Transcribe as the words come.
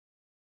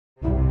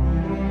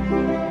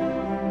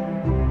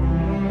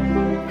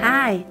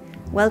Hi,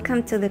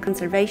 welcome to the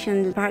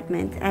Conservation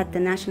Department at the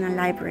National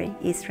Library,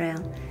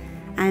 Israel.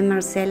 I'm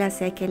Marcella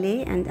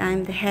and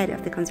I'm the head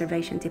of the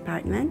Conservation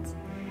Department.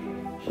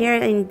 Here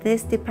in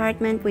this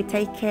department we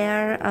take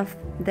care of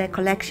the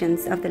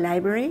collections of the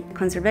library,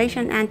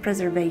 conservation and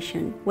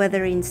preservation,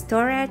 whether in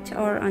storage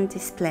or on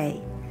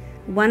display.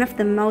 One of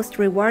the most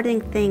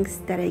rewarding things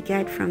that I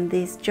get from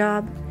this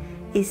job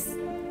is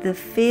the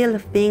feel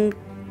of being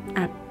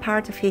a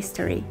part of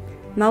history.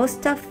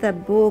 Most of the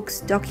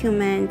books,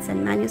 documents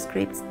and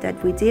manuscripts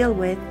that we deal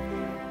with,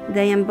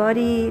 they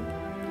embody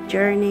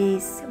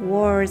journeys,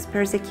 wars,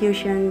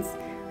 persecutions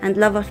and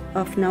love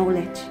of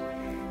knowledge.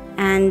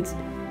 And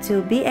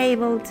to be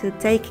able to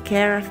take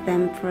care of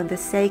them for the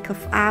sake of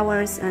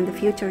ours and the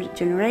future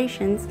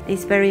generations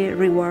is very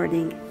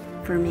rewarding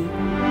for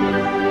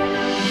me.